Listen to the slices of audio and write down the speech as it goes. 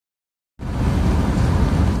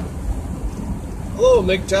Hello,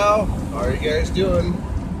 MGTOW. How are you guys doing?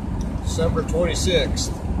 December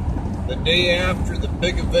 26th, the day after the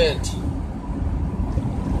big event,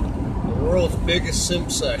 the world's biggest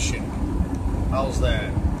simp session. How's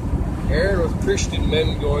that? Aaron with Christian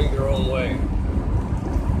men going their own way.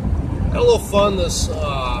 Had a little fun this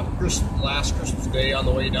last Christmas Day on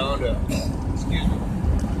the way down to, excuse me,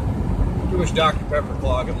 too much Dr. Pepper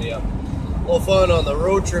clogging me up. A little fun on the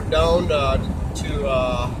road trip down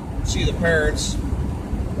to see the parents.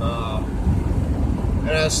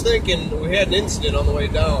 And I was thinking, we had an incident on the way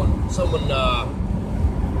down. Someone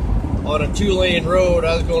on a 2-lane road,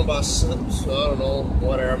 I was going about, I don't know,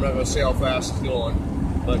 whatever, I'm not going to say how fast it's going,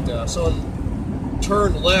 but someone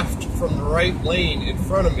turned left from the right lane in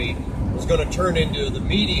front of me, was going to turn into the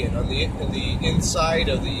median on the inside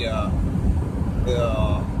of the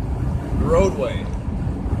roadway.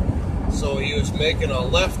 So he was making a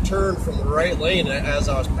left turn from the right lane as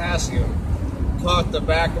I was passing him. Caught the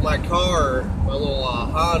back of my car, my little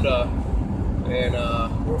Honda, and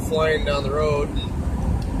we're flying down the road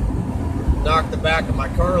and knocked the back of my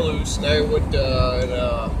car loose, and I went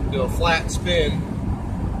and do a flat spin,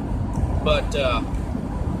 but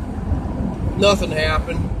nothing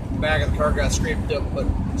happened. The back of the car got scraped up, but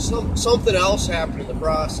something else happened in the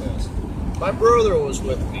process. My brother was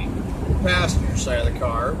with me, the passenger side of the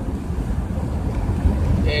car,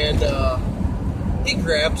 and he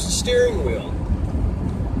grabs the steering wheel.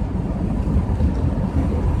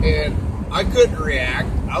 And I couldn't react.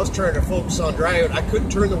 I was trying to focus on driving. I couldn't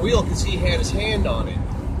turn the wheel because he had his hand on it.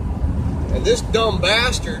 And this dumb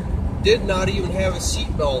bastard did not even have his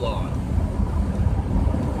seatbelt on.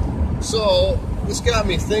 So this got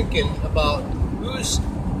me thinking about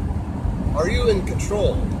are you in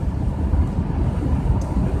control?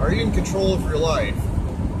 Are you in control of your life?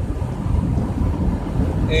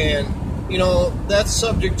 And, you know, that's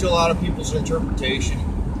subject to a lot of people's interpretation.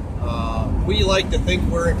 We like to think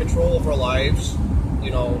we're in control of our lives, you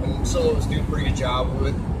know, and some of us do a pretty good job of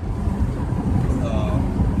it.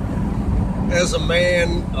 As a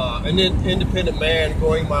man, an independent man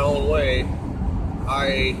going my own way,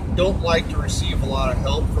 I don't like to receive a lot of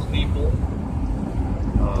help from people.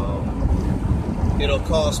 It'll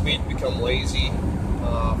cause me to become lazy.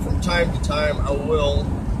 From time to time, I will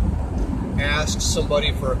ask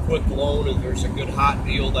somebody for a quick loan if there's a good hot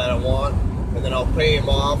deal that I want, and then I'll pay him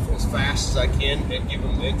off as fast as I can and give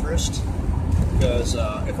him interest. Because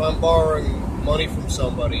if I'm borrowing money from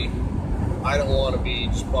somebody, I don't want to be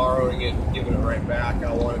just borrowing it and giving it right back.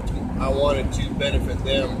 I want it to benefit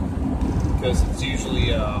them, because it's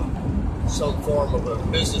usually some form of a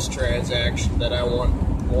business transaction that I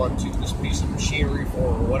want to this piece of machinery for,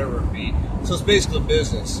 or whatever it be. So it's basically a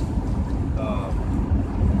business.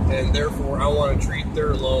 And therefore, I want to treat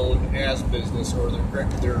their loan as business, or their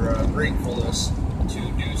gratefulness to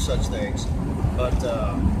do such things, but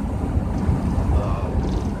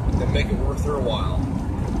then make it worth their while.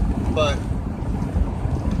 But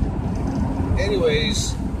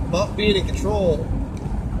anyways, about being in control,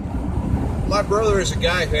 my brother is a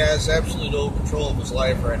guy who has absolutely no control of his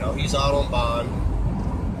life right now. He's out on bond,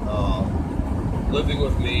 living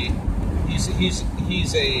with me.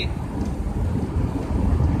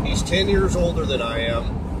 He's 10 years older than I am,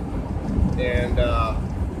 and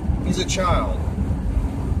he's a child.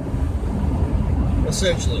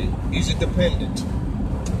 Essentially, he's a dependent.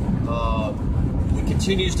 He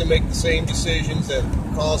continues to make the same decisions that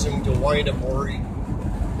cause him to wind up where he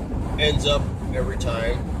ends up every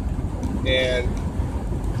time. And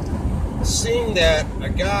seeing that a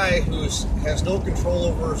guy who has no control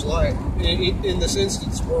over his life, in this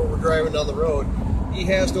instance where we're driving down the road, he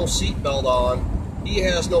has no seatbelt on. He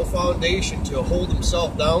has no foundation to hold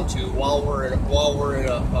himself down to while we're in an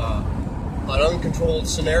uncontrolled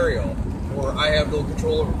scenario where I have no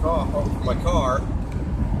control over my car,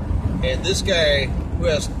 and this guy who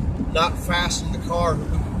has not fastened the car,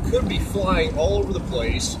 who could be flying all over the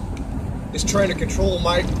place, is trying to control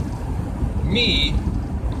me,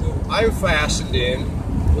 who I'm fastened in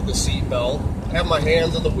with a seatbelt, have my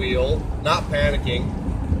hands on the wheel, not panicking.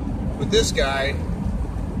 But this guy,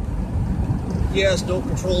 he has no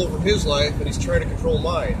control over his life, and he's trying to control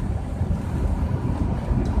mine.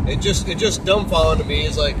 It just dumbfounded me.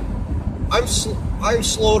 It's like, I'm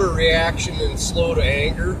slow to reaction and slow to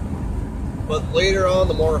anger, but later on,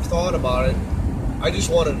 the more I've thought about it, I just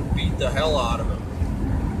wanted to beat the hell out of him.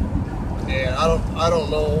 And I don't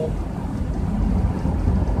know,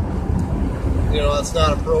 you know, that's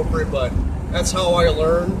not appropriate, but that's how I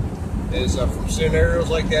learn, is from scenarios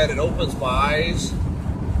like that. It opens my eyes.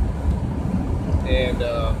 And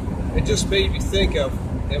it just made me think of,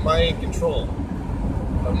 am I in control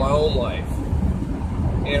of my own life?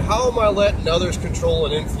 And how am I letting others control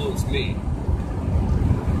and influence me?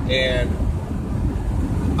 And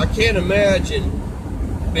I can't imagine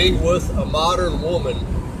being with a modern woman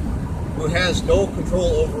who has no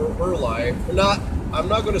control over her life. I'm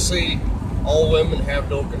not going to say all women have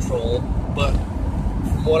no control, but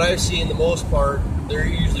from what I've seen, the most part, they're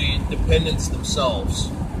usually dependents themselves.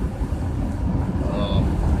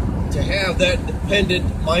 To have that dependent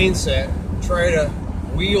mindset, try to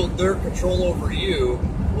wield their control over you,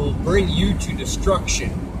 will bring you to destruction.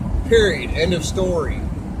 Period. End of story.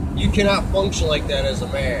 You cannot function like that as a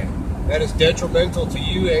man. That is detrimental to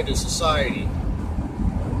you and to society.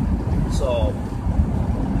 So,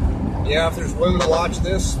 yeah, if there's women to watch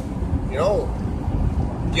this, you know,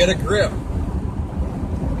 get a grip.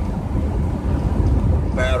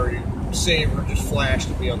 Battery saver just flashed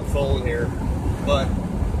at me on the phone here. But,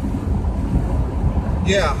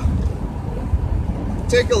 yeah,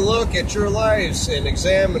 take a look at your lives and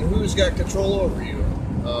examine who's got control over you.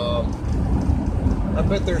 I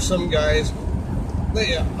bet there's some guys.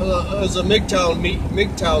 There was a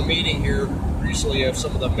MGTOW meeting here recently of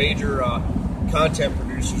some of the major content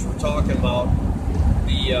producers were talking about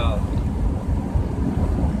the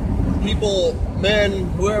people, men,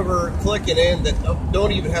 whoever, clicking in that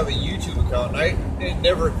don't even have a YouTube account. It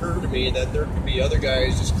never occurred to me that there could be other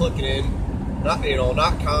guys just clicking in,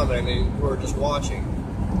 not commenting, who are just watching.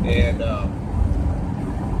 And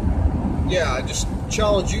yeah, I just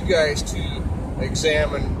challenge you guys to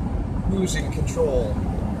examine who's in control.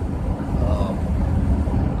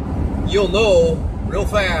 You'll know real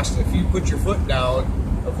fast if you put your foot down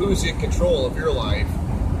of who's in control of your life,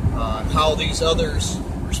 how these others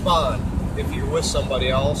respond. If you're with somebody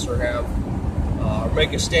else or have or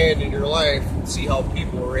make a stand in your life, and see how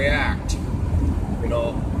people react. You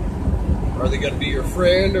know, are they going to be your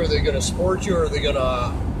friend? Are they going to support you? Or are they going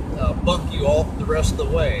to buck you off the rest of the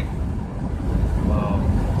way?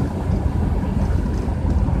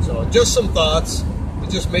 So just some thoughts. It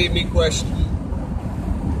just made me question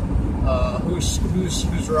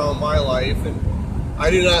who's around my life, and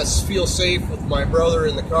I do not feel safe with my brother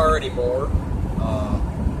in the car anymore.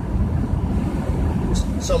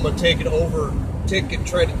 Someone trying to take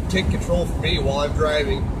control from me while I'm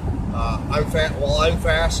driving. While I'm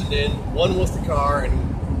fastened in, one with the car, and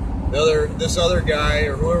this other guy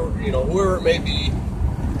or whoever it may be,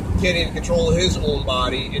 can't even control his own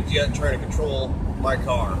body, and yet trying to control my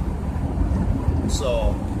car.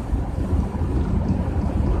 So,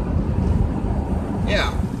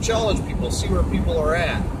 yeah, challenge people, see where people are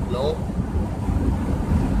at. You know,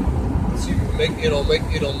 see, it'll make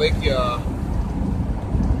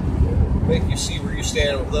you see where you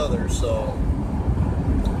stand with others. So,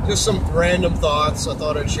 just some random thoughts. I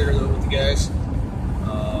thought I'd share them with you guys.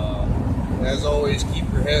 As always,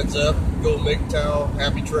 keep your heads up. Go MGTOW.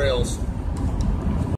 Happy trails.